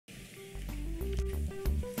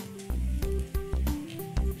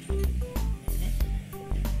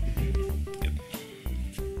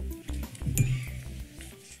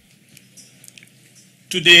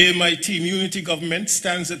Today, my team unity government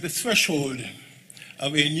stands at the threshold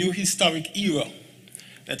of a new historic era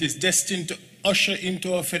that is destined to usher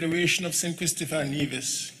into our Federation of St. Christopher and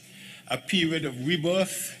Nevis a period of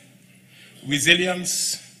rebirth,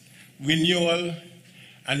 resilience, renewal,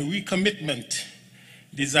 and recommitment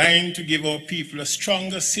designed to give our people a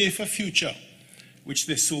stronger, safer future which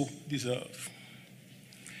they so deserve.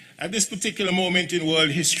 At this particular moment in world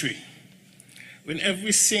history, when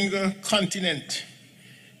every single continent,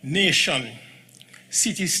 nation,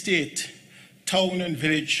 city-state, town and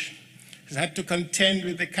village has had to contend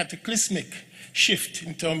with the cataclysmic shift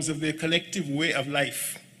in terms of their collective way of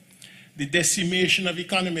life, the decimation of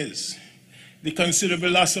economies, the considerable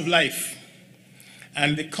loss of life,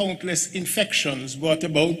 and the countless infections brought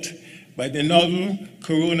about by the novel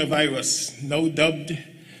coronavirus, now dubbed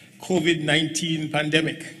COVID-19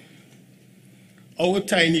 pandemic. Our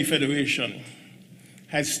tiny federation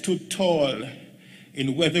has stood tall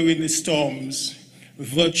in weathering the storms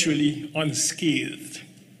virtually unscathed.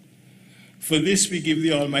 For this, we give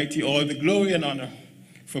the Almighty all the glory and honor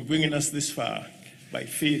for bringing us this far by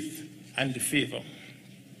faith and favor.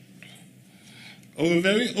 Our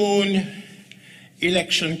very own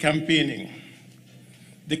election campaigning,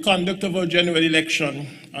 the conduct of our general election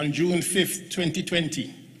on June 5th,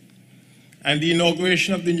 2020, and the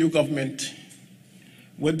inauguration of the new government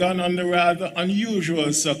were done under rather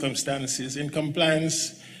unusual circumstances in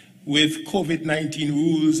compliance with COVID-19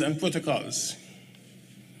 rules and protocols.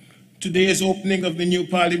 Today's opening of the new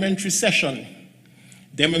parliamentary session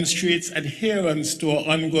demonstrates adherence to our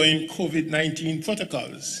ongoing COVID-19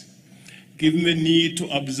 protocols, given the need to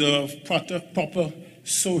observe proper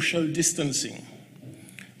social distancing,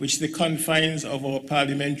 which the confines of our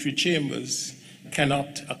parliamentary chambers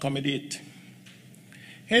cannot accommodate.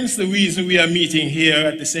 Hence the reason we are meeting here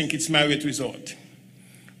at the St. Kitts Marriott Resort.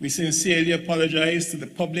 We sincerely apologize to the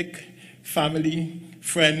public, family,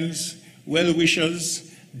 friends, well-wishers,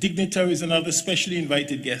 dignitaries, and other specially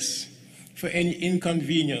invited guests for any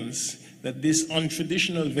inconvenience that this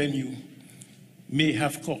untraditional venue may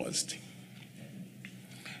have caused.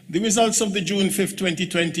 The results of the June 5,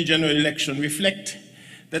 2020 general election reflect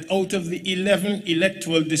that out of the 11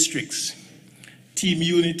 electoral districts, Team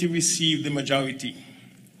Unity received the majority,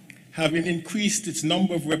 having increased its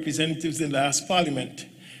number of representatives in the last parliament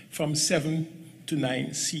from 7 to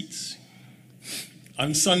 9 seats.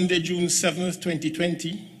 On Sunday, June 7,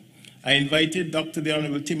 2020, I invited Dr. the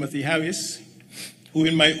Honorable Timothy Harris, who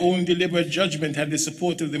in my own deliberate judgment had the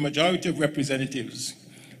support of the majority of representatives,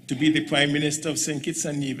 to be the Prime Minister of St. Kitts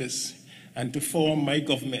and Nevis and to form my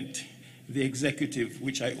government, the executive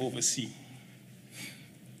which I oversee.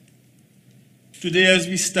 Today, as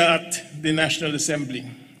we start the National Assembly,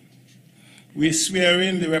 we swear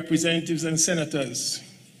in the representatives and senators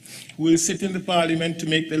who will sit in the Parliament to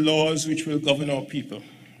make the laws which will govern our people.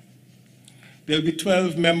 There will be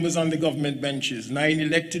 12 members on the government benches, 9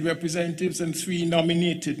 elected representatives and 3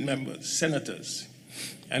 nominated members, senators,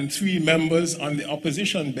 and 3 members on the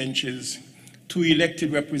opposition benches, 2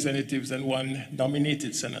 elected representatives and 1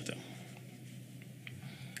 nominated senator.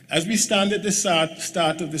 As we stand at the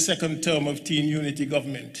start of the second term of Team Unity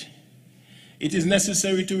government, it is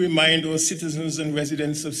necessary to remind our citizens and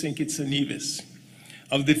residents of St. Kitts and Nevis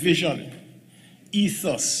of the vision,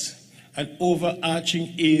 ethos, and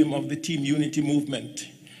overarching aim of the Team Unity movement,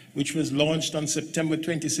 which was launched on September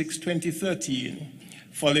 26, 2013,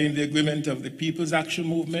 following the agreement of the People's Action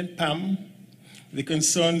Movement, PAM, the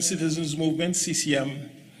Concerned Citizens Movement,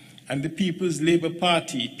 CCM, and the People's Labour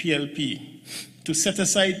Party, PLP, to set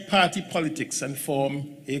aside party politics and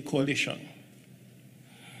form a coalition.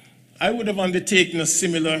 I would have undertaken a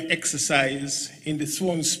similar exercise in the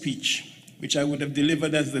throne speech, which I would have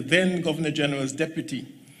delivered as the then Governor General's deputy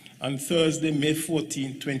on Thursday, May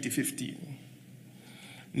 14, 2015.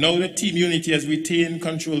 Now that Team Unity has retained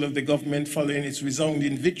control of the government following its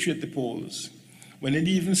resounding victory at the polls, with an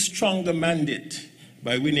even stronger mandate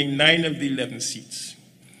by winning 9 of the 11 seats,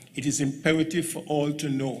 it is imperative for all to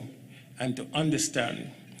know and to understand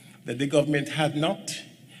that the government had not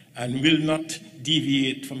and will not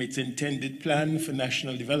deviate from its intended plan for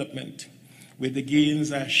national development, where the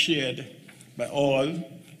gains are shared by all,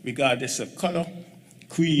 regardless of color,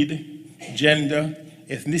 creed, gender,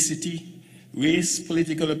 ethnicity, race,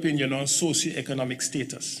 political opinion, or socioeconomic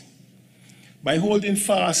status. By holding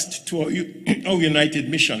fast to our united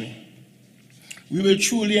mission, we will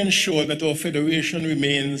truly ensure that our federation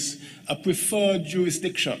remains a preferred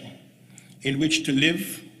jurisdiction in which to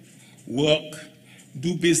live, work,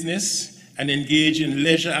 do business, and engage in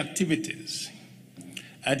leisure activities.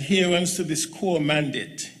 Adherence to this core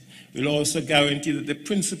mandate will also guarantee that the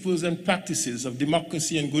principles and practices of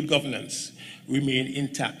democracy and good governance remain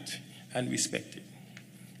intact and respected.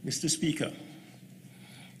 Mr. Speaker,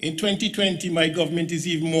 in 2020, my government is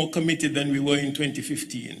even more committed than we were in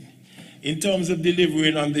 2015 in terms of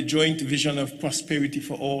delivering on the joint vision of prosperity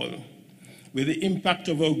for all, where the impact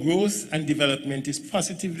of our growth and development is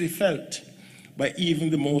positively felt by even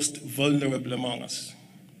the most vulnerable among us.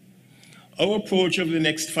 Our approach over the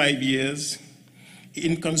next 5 years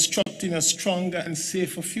in constructing a stronger and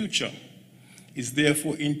safer future is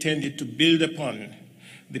therefore intended to build upon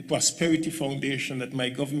the prosperity foundation that my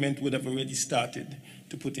government would have already started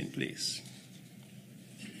to put in place.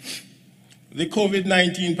 The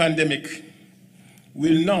COVID-19 pandemic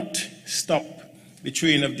will not stop the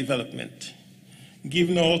train of development,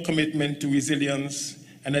 given our commitment to resilience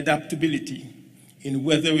and adaptability in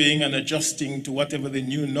weathering and adjusting to whatever the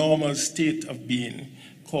new normal state of being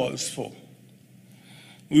calls for.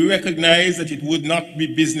 We recognize that it would not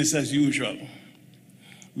be business as usual.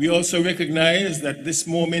 We also recognize that this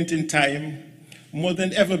moment in time, more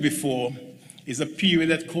than ever before, is a period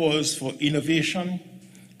that calls for innovation,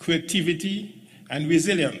 creativity, and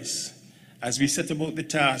resilience as we set about the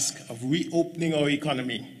task of reopening our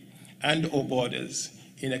economy and our borders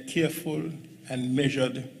in a careful and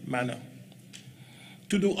measured manner.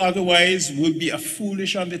 To do otherwise would be a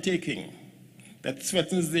foolish undertaking that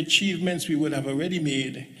threatens the achievements we would have already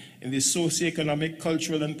made in the socioeconomic,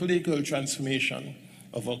 cultural, and political transformation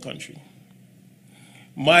of our country.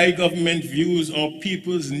 My government views our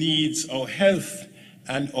people's needs, our health,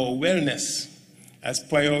 and our wellness as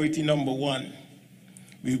priority number one.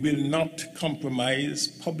 We will not compromise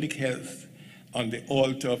public health on the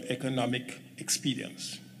altar of economic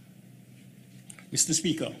expedience. Mr.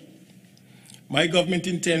 Speaker, my government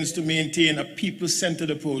intends to maintain a people-centered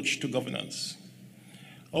approach to governance.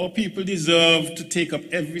 Our people deserve to take up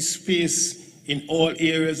every space in all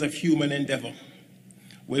areas of human endeavor,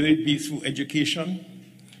 whether it be through education,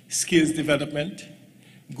 skills development,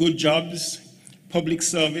 good jobs, public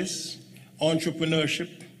service,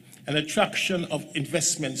 entrepreneurship, and attraction of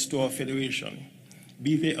investments to our federation,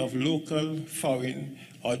 be they of local, foreign,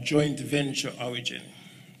 or joint venture origin.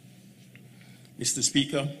 Mr.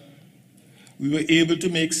 Speaker, we were able to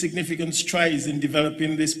make significant strides in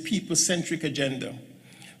developing this people-centric agenda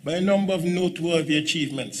by a number of noteworthy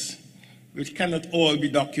achievements, which cannot all be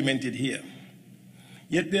documented here.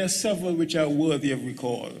 Yet there are several which are worthy of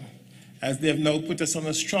recall, as they have now put us on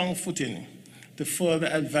a strong footing to further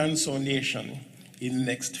advance our nation in the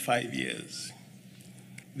next 5 years.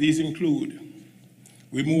 These include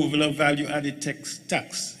removal of value-added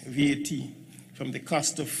tax, VAT, from the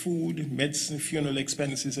cost of food, medicine, funeral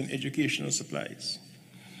expenses, and educational supplies.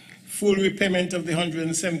 Full repayment of the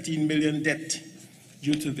 $117 million debt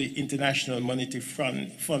due to the International Monetary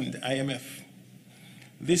Fund, IMF.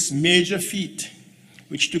 This major feat,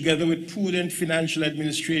 which together with prudent financial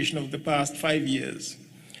administration over the past 5 years,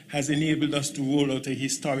 has enabled us to roll out a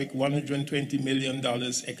historic $120 million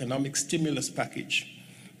economic stimulus package,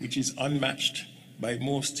 which is unmatched by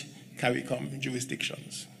most CARICOM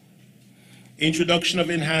jurisdictions. Introduction of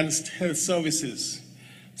enhanced health services,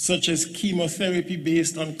 such as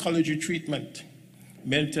chemotherapy-based oncology treatment,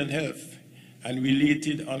 mental health, and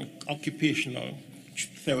related occupational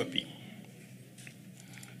therapy.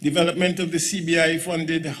 Development of the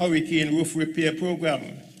CBI-funded hurricane roof repair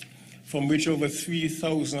program, from which over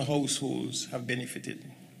 3,000 households have benefited.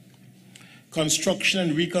 Construction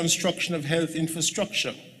and reconstruction of health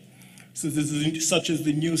infrastructure, such as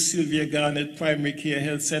the new Sylvia Garnett Primary Care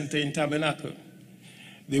Health Center in Tabernacle,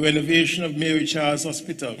 the renovation of Mary Charles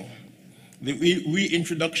Hospital, the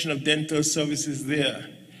reintroduction of dental services there,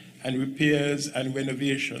 and repairs and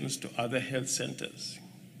renovations to other health centers.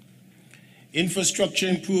 Infrastructure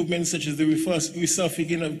improvements such as the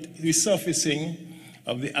resurfacing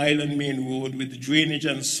of the Island Main Road with drainage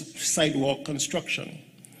and sidewalk construction,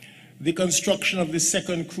 the construction of the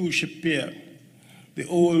second cruise ship pier, the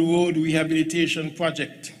Old Road Rehabilitation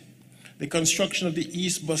Project, the construction of the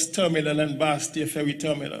East Bus Terminal and Bastia Ferry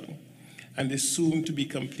Terminal, and the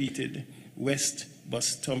soon-to-be-completed West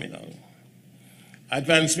Bus Terminal.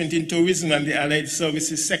 Advancement in tourism and the allied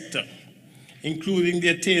services sector, including the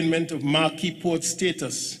attainment of marquee port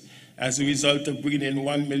status as a result of bringing in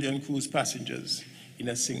 1 million cruise passengers in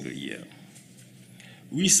a single year.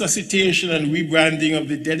 Resuscitation and rebranding of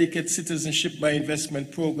the Delicate Citizenship by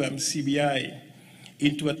Investment Program, CBI,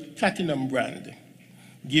 into a platinum brand,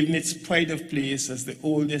 giving its pride of place as the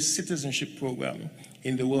oldest citizenship program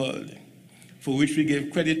in the world, for which we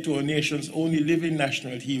give credit to our nation's only living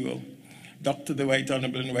national hero, Dr. the Right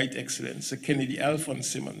Honorable and Right Excellent, Sir Kennedy Alphonse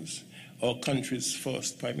Simmons, our country's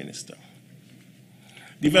first Prime Minister.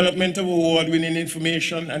 Development of award-winning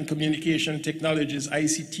information and communication technologies,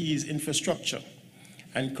 ICT's infrastructure,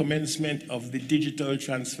 and commencement of the digital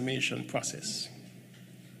transformation process.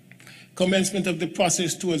 Commencement of the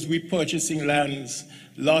process towards repurchasing lands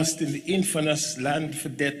lost in the infamous land for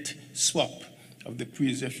debt swap of the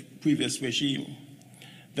previous regime.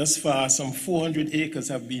 Thus far, some 400 acres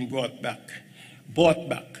have been bought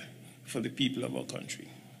back for the people of our country.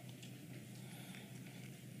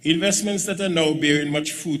 Investments that are now bearing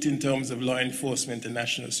much fruit in terms of law enforcement and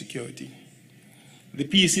national security. The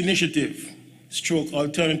Peace Initiative, /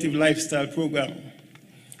 Alternative Lifestyle Program,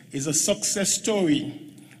 is a success story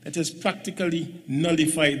that has practically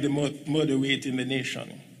nullified the murder rate in the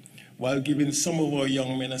nation, while giving some of our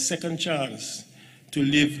young men a second chance to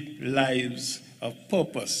live lives of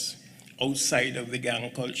purpose outside of the gang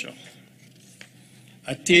culture.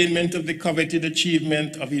 Attainment of the coveted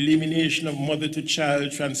achievement of elimination of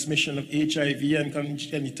mother-to-child transmission of HIV and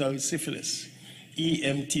congenital syphilis,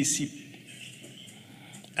 EMTC,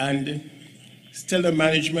 and stellar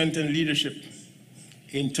management and leadership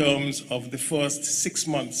in terms of the first 6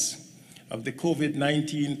 months of the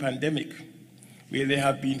COVID-19 pandemic, where there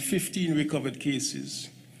have been 15 recovered cases,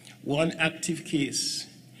 1 active case,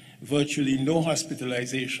 virtually no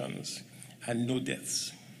hospitalizations, and no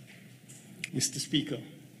deaths. Mr. Speaker,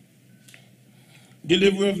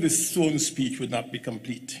 delivery of this sworn speech would not be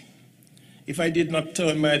complete if I did not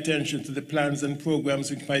turn my attention to the plans and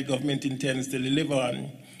programs which my government intends to deliver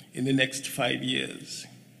on in the next 5 years.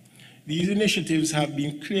 These initiatives have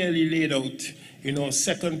been clearly laid out in our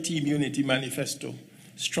second Team Unity Manifesto,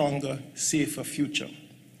 Stronger, Safer Future.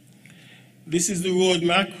 This is the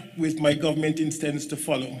roadmap which my government intends to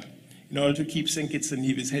follow in order to keep St. Kitts and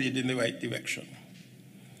Nevis headed in the right direction.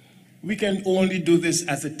 We can only do this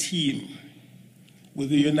as a team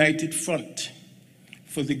with a united front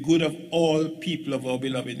for the good of all people of our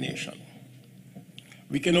beloved nation.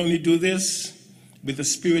 We can only do this with a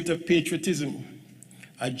spirit of patriotism,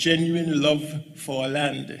 a genuine love for our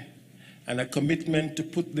land, and a commitment to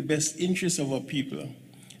put the best interests of our people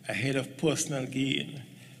ahead of personal gain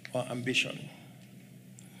or ambition.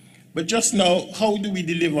 But just now, how do we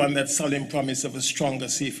deliver on that solemn promise of a stronger,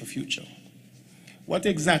 safer future? What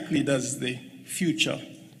exactly does the future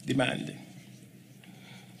demand?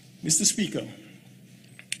 Mr. Speaker,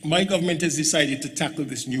 my government has decided to tackle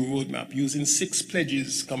this new roadmap using 6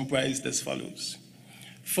 pledges comprised as follows.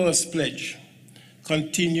 First pledge,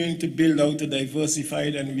 continuing to build out a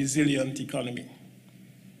diversified and resilient economy.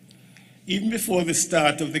 Even before the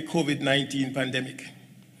start of the COVID-19 pandemic,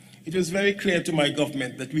 it was very clear to my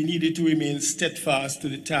government that we needed to remain steadfast to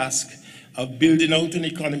the task of building out an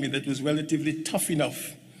economy that was relatively tough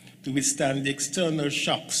enough to withstand the external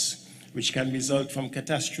shocks which can result from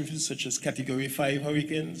catastrophes such as Category 5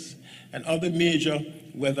 hurricanes and other major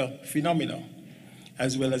weather phenomena,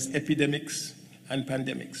 as well as epidemics and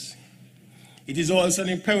pandemics. It is also an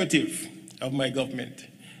imperative of my government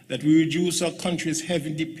that we reduce our country's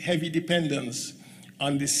heavy dependence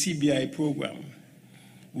on the CBI program,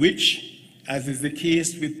 which, as is the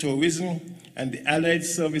case with tourism and the allied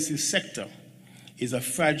services sector, is a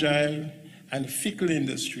fragile and fickle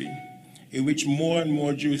industry in which more and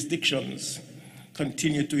more jurisdictions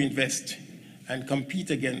continue to invest and compete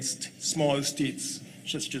against small states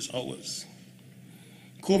such as ours.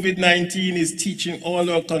 COVID-19 is teaching all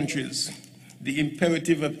our countries the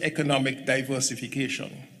imperative of economic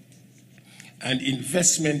diversification and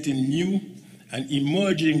investment in new and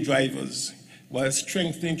emerging drivers while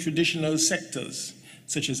strengthening traditional sectors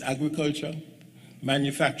such as agriculture,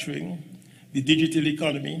 manufacturing, the digital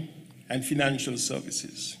economy, and financial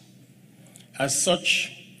services. As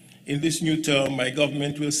such, in this new term, my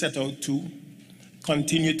government will set out to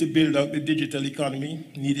continue to build out the digital economy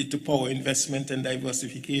needed to power investment and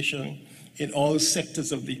diversification in all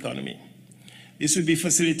sectors of the economy. This will be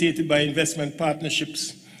facilitated by investment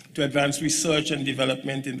partnerships to advance research and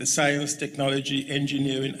development in the science, technology,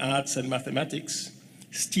 engineering, arts, and mathematics,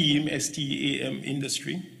 STEAM, STEAM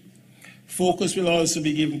industry. Focus will also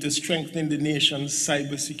be given to strengthening the nation's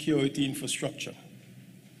cybersecurity infrastructure.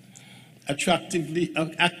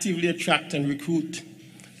 Actively attract and recruit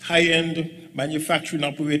high-end manufacturing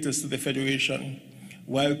operators to the Federation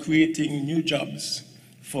while creating new jobs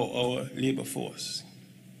for our labor force.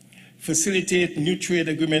 Facilitate new trade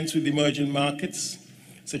agreements with emerging markets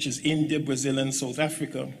such as India, Brazil, and South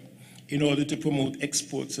Africa in order to promote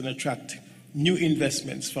exports and attract new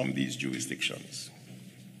investments from these jurisdictions.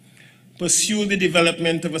 Pursue the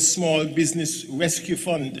development of a small business rescue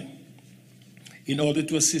fund in order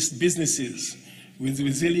to assist businesses with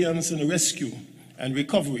resilience and rescue and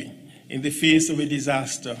recovery in the face of a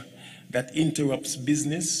disaster that interrupts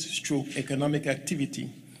business/economic activity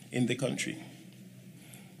in the country.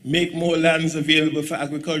 Make more lands available for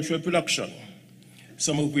agricultural production,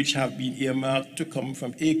 some of which have been earmarked to come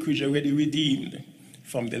from acreage already redeemed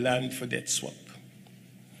from the land for debt swap.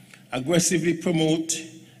 Aggressively promote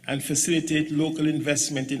and facilitate local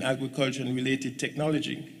investment in agriculture and related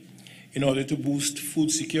technology in order to boost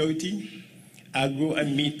food security, agro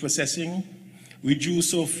and meat processing,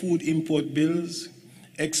 reduce our food import bills,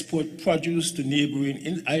 export produce to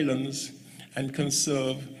neighboring islands, and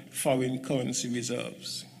conserve foreign currency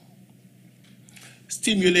reserves.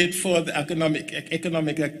 Stimulate further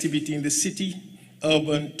economic activity in the city,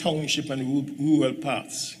 urban, township, and rural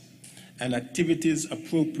parts, and activities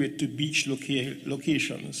appropriate to beach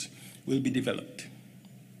locations will be developed.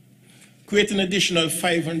 Create an additional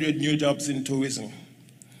 500 new jobs in tourism,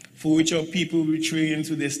 for which our people will be trained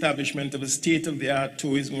through the establishment of a state-of-the-art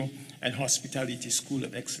tourism and hospitality school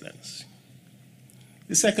of excellence.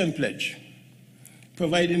 The second pledge,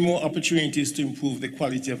 providing more opportunities to improve the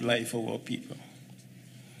quality of life of our people.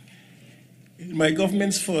 In my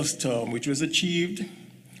government's first term, much was achieved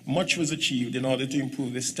in order to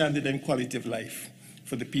improve the standard and quality of life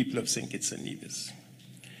for the people of St. Kitts and Nevis.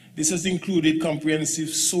 This has included comprehensive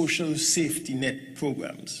social safety net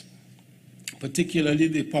programs, particularly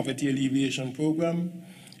the Poverty Alleviation Program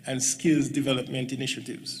and skills development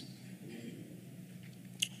initiatives.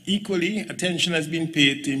 Equally, attention has been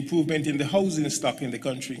paid to improvement in the housing stock in the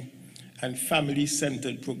country and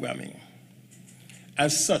family-centered programming.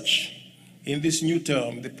 As such, in this new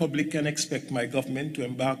term, the public can expect my government to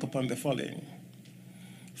embark upon the following: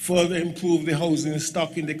 further improve the housing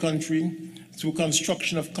stock in the country through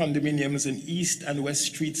construction of condominiums in East and West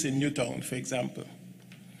Streets in Newtown, for example.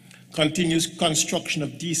 Continuous construction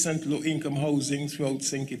of decent low-income housing throughout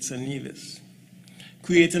St. Kitts and Nevis.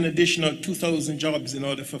 Create an additional 2,000 jobs in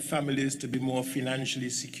order for families to be more financially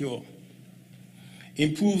secure.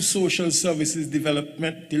 Improve social services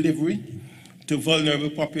delivery to vulnerable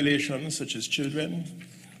populations such as children,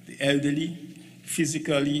 the elderly,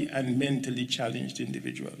 physically and mentally challenged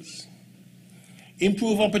individuals.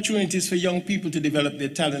 Improve opportunities for young people to develop their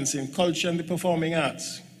talents in culture and the performing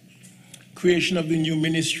arts. Creation of the new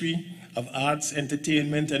Ministry of Arts,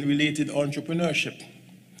 Entertainment and Related Entrepreneurship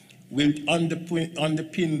will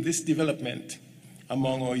underpin this development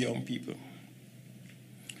among our young people.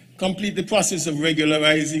 Complete the process of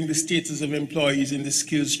regularizing the status of employees in the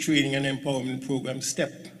Skills Training and Empowerment Program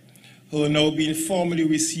STEP, who are now being formally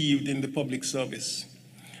received in the public service.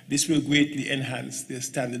 This will greatly enhance their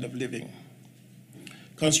standard of living.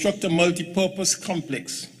 Construct a multi-purpose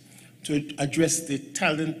complex to address the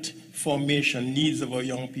talent formation needs of our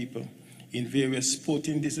young people in various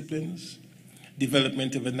sporting disciplines.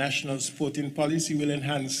 Development of a national sporting policy will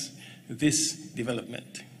enhance this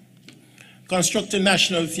development. Construct a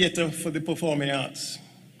national theatre for the performing arts.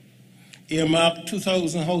 Earmark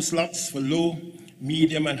 2,000 house lots for low,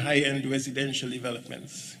 medium, and high-end residential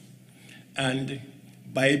developments. And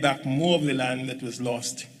buy back more of the land that was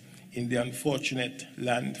lost in the unfortunate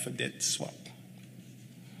land for debt swap.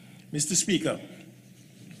 Mr. Speaker,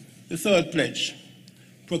 the third pledge,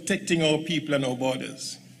 protecting our people and our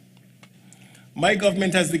borders. My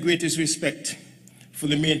government has the greatest respect for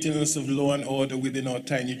the maintenance of law and order within our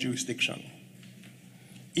tiny jurisdiction.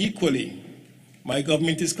 Equally, my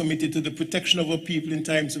government is committed to the protection of our people in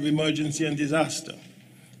times of emergency and disaster,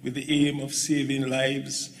 with the aim of saving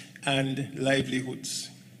lives and livelihoods.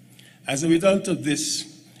 As a result of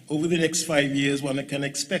this, over the next 5 years, one can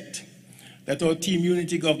expect that our team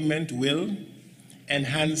unity government will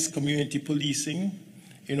enhance community policing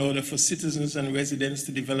in order for citizens and residents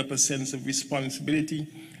to develop a sense of responsibility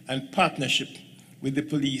and partnership with the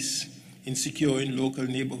police in securing local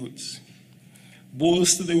neighborhoods.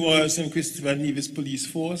 Bolster the Royal St. Christopher and Nevis Police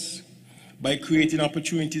Force by creating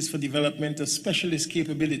opportunities for development of specialist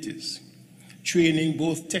capabilities, training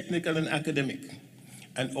both technical and academic,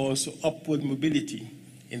 and also upward mobility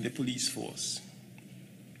in the police force.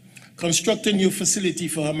 Construct a new facility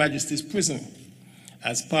for Her Majesty's Prison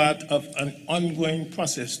as part of an ongoing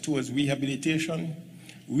process towards rehabilitation,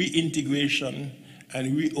 reintegration,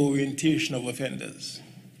 and reorientation of offenders.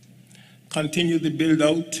 Continue the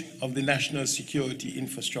build-out of the national security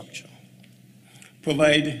infrastructure.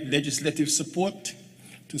 Provide legislative support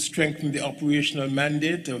to strengthen the operational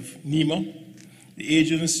mandate of NEMA. The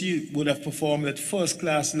agency would have performed at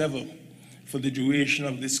first-class level for the duration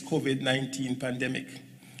of this COVID-19 pandemic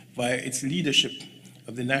via its leadership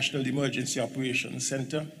of the National Emergency Operations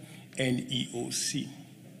Center, NEOC.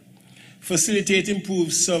 Facilitate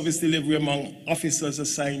improved service delivery among officers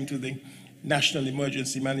assigned to the National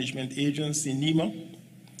Emergency Management Agency, NEMA,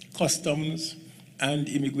 Customs, and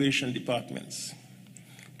Immigration Departments.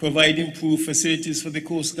 Provide improved facilities for the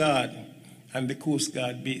Coast Guard and the Coast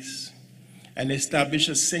Guard base, and establish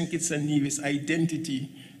a St. Kitts and Nevis identity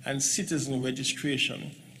and citizen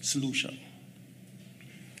registration solution.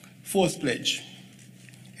 Fourth pledge,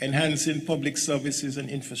 enhancing public services and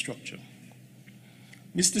infrastructure.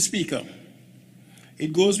 Mr. Speaker,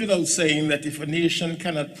 it goes without saying that if a nation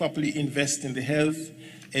cannot properly invest in the health,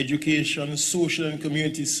 education, social, and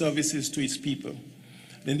community services to its people,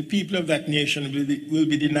 then the people of that nation will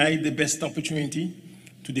be denied the best opportunity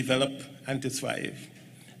to develop and to thrive,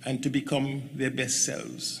 and to become their best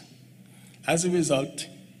selves. As a result,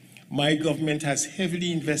 my government has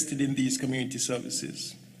heavily invested in these community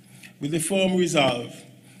services, with a firm resolve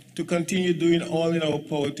to continue doing all in our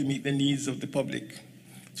power to meet the needs of the public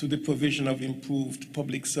through the provision of improved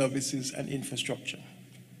public services and infrastructure.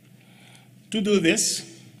 To do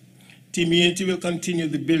this, Team Unity will continue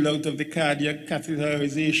the build-out of the cardiac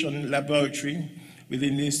catheterization laboratory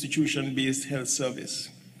within the institution-based health service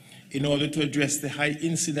in order to address the high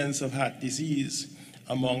incidence of heart disease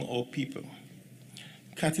among our people.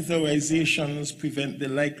 Catheterizations prevent the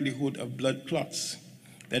likelihood of blood clots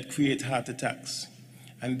that create heart attacks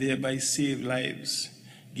and thereby save lives,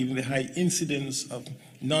 given the high incidence of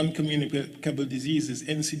non-communicable diseases,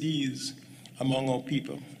 NCDs, among our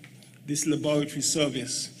people. This laboratory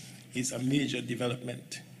service is a major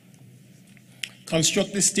development.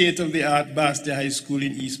 Construct the state-of-the-art Bastia High School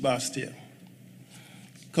in East Bastia.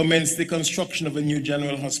 Commence the construction of a new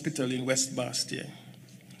general hospital in West Bastia.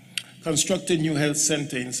 Construct a new health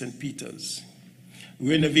center in St. Peter's.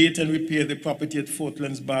 Renovate and repair the property at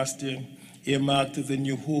Fortlands Bastia, earmarked as the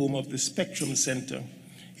new home of the Spectrum Center,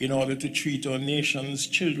 in order to treat our nation's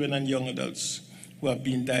children and young adults who have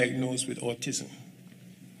been diagnosed with autism.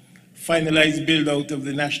 Finalize build-out of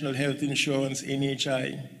the National Health Insurance,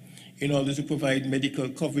 NHI, in order to provide medical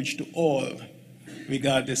coverage to all,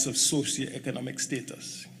 regardless of socioeconomic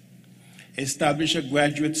status. Establish a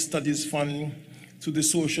graduate studies fund through the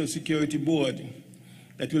Social Security Board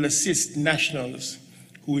that will assist nationals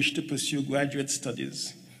who wish to pursue graduate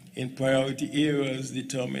studies in priority areas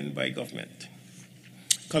determined by government.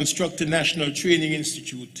 Construct a National Training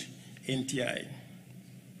Institute, NTI.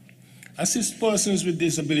 Assist persons with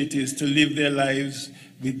disabilities to live their lives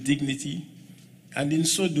with dignity, and in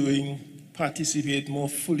so doing, participate more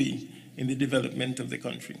fully in the development of the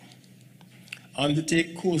country.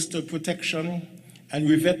 Undertake coastal protection and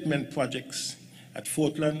revetment projects at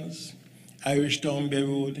Fortlands, Irish Town Bay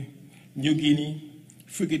Road, New Guinea,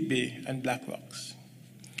 Frigate Bay, and Black Rocks.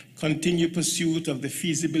 Continue pursuit of the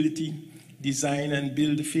feasibility, design, and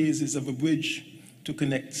build phases of a bridge to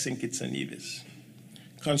connect St. Kitts and Nevis.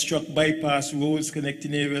 Construct bypass roads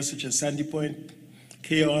connecting areas such as Sandy Point,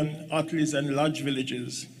 Keon, Otleys, and Lodge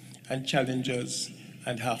villages, and Challengers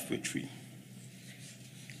and Halfway Tree.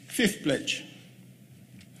 Fifth pledge,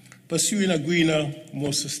 pursuing a greener,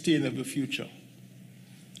 more sustainable future.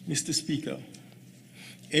 Mr. Speaker,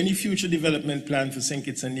 any future development plan for St.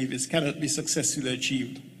 Kitts and Nevis cannot be successfully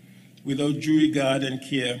achieved without due regard and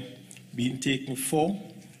care being taken for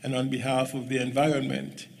and on behalf of the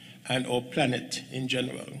environment and our planet in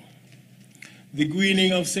general. The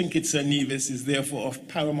greening of St. Kitts and Nevis is therefore of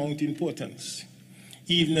paramount importance,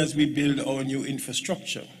 even as we build our new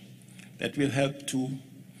infrastructure that will help to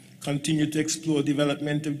continue to explore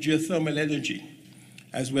development of geothermal energy,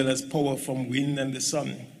 as well as power from wind and the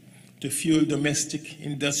sun, to fuel domestic,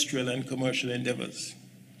 industrial, and commercial endeavors.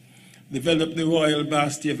 Develop the Royal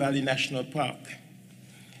Bastia Valley National Park.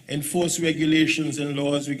 Enforce regulations and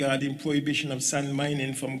laws regarding prohibition of sand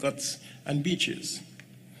mining from guts and beaches.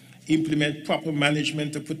 Implement proper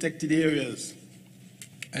management of protected areas,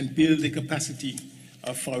 and build the capacity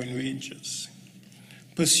of foreign rangers.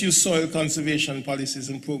 Pursue soil conservation policies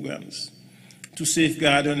and programs to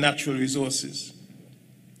safeguard our natural resources.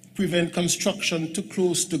 Prevent construction too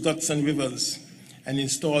close to guts and rivers, and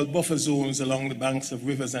install buffer zones along the banks of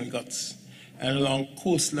rivers and guts, and along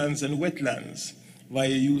coastlands and wetlands via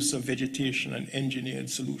use of vegetation and engineered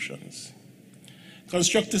solutions.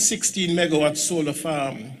 Construct a 16-megawatt solar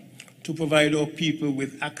farm to provide our people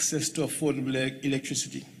with access to affordable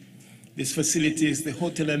electricity. This facilitates the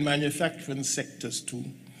hotel and manufacturing sectors too,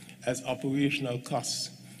 as operational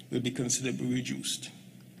costs will be considerably reduced.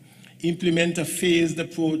 Implement a phased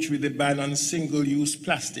approach with a ban on single-use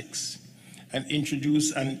plastics, and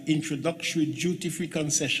introduce an introductory duty-free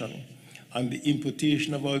concession on the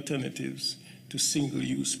importation of alternatives to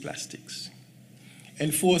single-use plastics.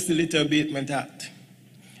 Enforce the Litter Abatement Act.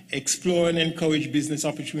 Explore and encourage business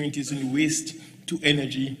opportunities in waste to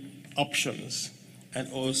energy options,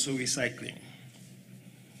 and also recycling.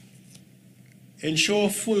 Ensure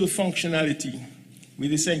full functionality with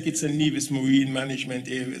the St. Kitts and Nevis Marine Management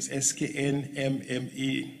Areas,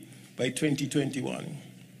 SKNMMA, by 2021,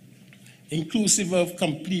 inclusive of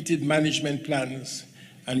completed management plans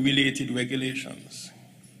and related regulations.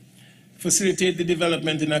 Facilitate the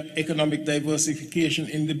development and economic diversification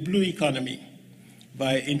in the blue economy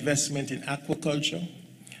by investment in aquaculture,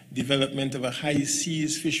 development of a high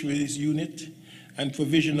seas fisheries unit, and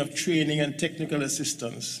provision of training and technical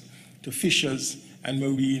assistance to fishers and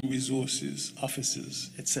marine resources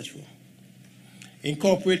officers, etc.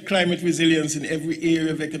 Incorporate climate resilience in every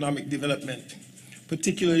area of economic development,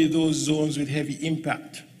 particularly those zones with heavy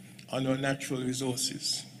impact on our natural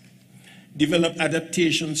resources. Develop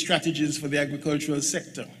adaptation strategies for the agricultural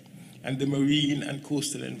sector and the marine and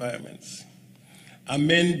coastal environments.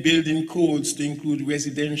 Amend building codes to include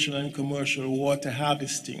residential and commercial water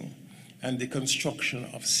harvesting and the construction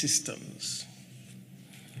of systems.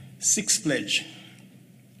 Sixth pledge,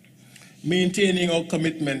 maintaining our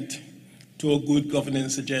commitment to a good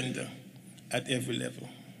governance agenda at every level.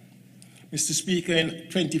 Mr. Speaker, in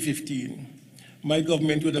 2015, my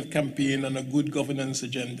government would have campaigned on a good governance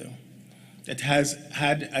agenda that has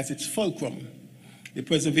had as its fulcrum the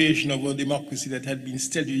preservation of our democracy that had been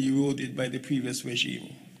steadily eroded by the previous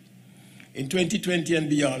regime. In 2020 and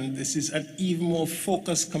beyond, this is an even more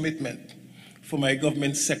focused commitment for my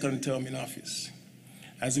government's second term in office.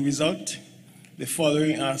 As a result, the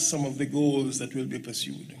following are some of the goals that will be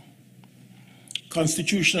pursued.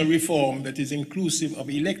 Constitutional reform that is inclusive of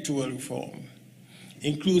electoral reform,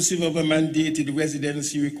 inclusive of a mandated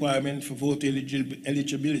residency requirement for vote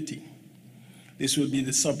eligibility. This will be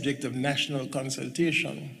the subject of national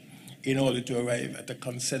consultation in order to arrive at a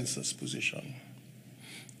consensus position.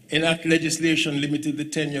 Enact legislation limiting the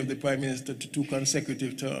tenure of the Prime Minister to 2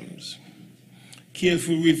 consecutive terms.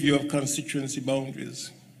 Careful review of constituency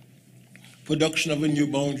boundaries, production of a new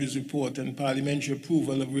boundaries report and parliamentary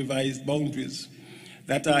approval of revised boundaries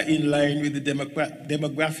that are in line with the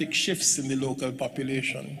demographic shifts in the local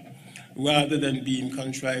population rather than being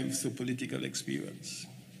contrived through political expedience.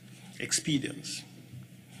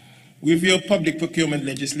 Review of public procurement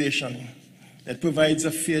legislation that provides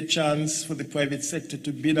a fair chance for the private sector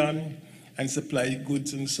to bid on and supply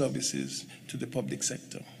goods and services to the public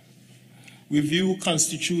sector. Review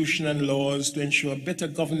constitution and laws to ensure better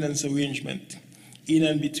governance arrangement in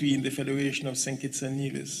and between the Federation of St. Kitts and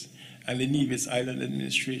Nevis and the Nevis Island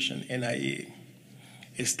Administration, NIA.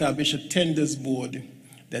 Establish a tenders board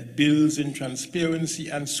that builds in transparency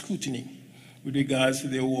and scrutiny with regards to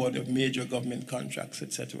the award of major government contracts,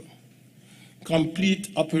 etc.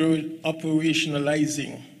 Complete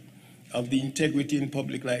operationalizing of the Integrity in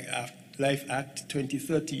Public Life Act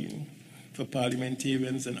 2013 for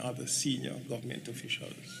parliamentarians and other senior government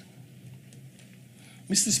officials.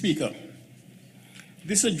 Mr. Speaker,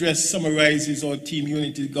 this address summarizes our Team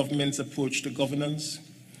Unity government's approach to governance,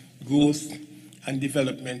 growth, and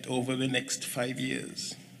development over the next 5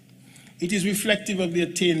 years. It is reflective of the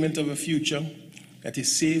attainment of a future that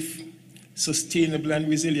is safe, sustainable, and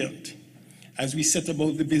resilient as we set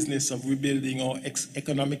about the business of rebuilding our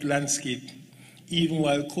economic landscape, even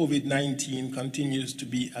while COVID-19 continues to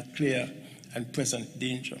be a clear and present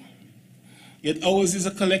danger. Yet ours is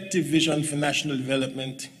a collective vision for national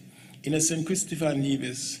development in a St. Christopher and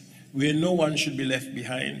Nevis where no one should be left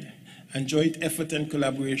behind, and joint effort and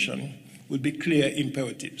collaboration would be clear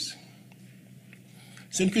imperatives.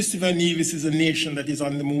 St. Christopher and Nevis is a nation that is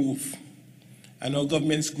on the move, and our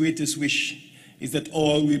government's greatest wish is that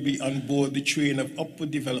all will be on board the train of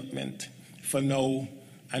upward development for now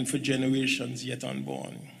and for generations yet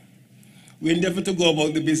unborn. We endeavor to go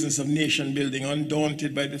about the business of nation building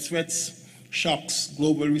undaunted by the threats, shocks,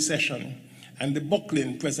 global recession, and the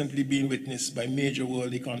buckling presently being witnessed by major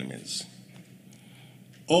world economies.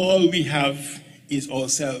 All we have is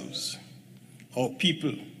ourselves, our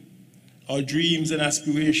people, our dreams and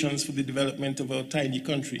aspirations for the development of our tiny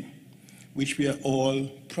country, which we are all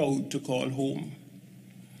proud to call home.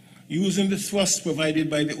 Using the thrust provided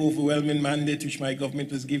by the overwhelming mandate which my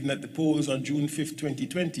government was given at the polls on June 5,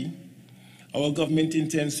 2020, our government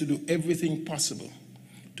intends to do everything possible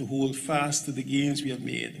to hold fast to the gains we have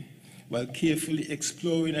made, while carefully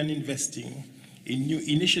exploring and investing in new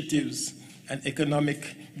initiatives and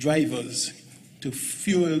economic drivers to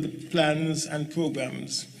fuel the plans and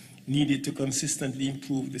programs needed to consistently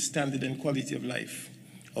improve the standard and quality of life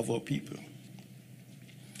of our people.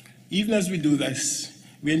 Even as we do this,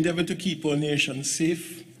 we endeavor to keep our nation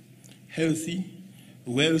safe, healthy,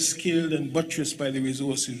 well-skilled, and buttressed by the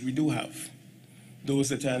resources we do have, those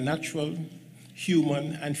that are natural,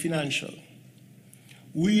 human, and financial.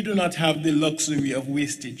 We do not have the luxury of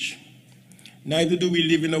wastage. Neither do we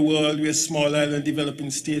live in a world where small island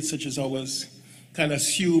developing states such as ours can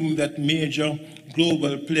assume that major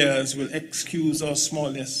global players will excuse our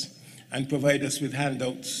smallness and provide us with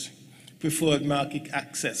handouts, preferred market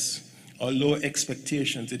access, or low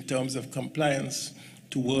expectations in terms of compliance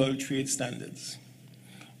to world trade standards.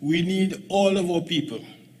 We need all of our people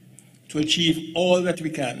to achieve all that we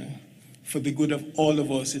can for the good of all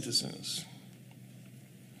of our citizens.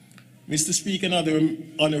 Mr. Speaker and other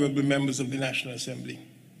honorable members of the National Assembly,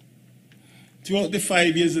 throughout the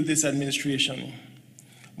 5 years of this administration,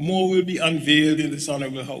 more will be unveiled in this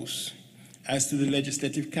honorable House as to the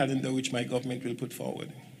legislative calendar which my government will put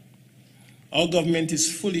forward. Our government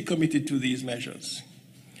is fully committed to these measures.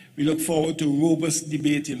 We look forward to robust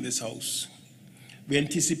debate in this House. We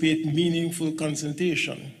anticipate meaningful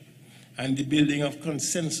consultation and the building of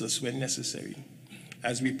consensus when necessary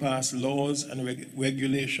as we pass laws and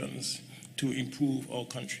regulations to improve our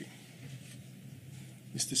country.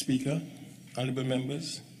 Mr. Speaker, honorable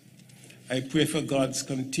members, I pray for God's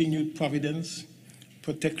continued providence,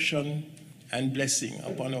 protection, and blessing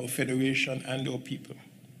upon our Federation and our people.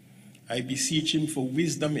 I beseech him for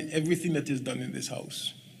wisdom in everything that is done in this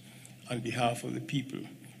House on behalf of the people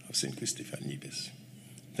of St. Christopher and Nevis.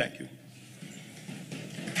 Thank you.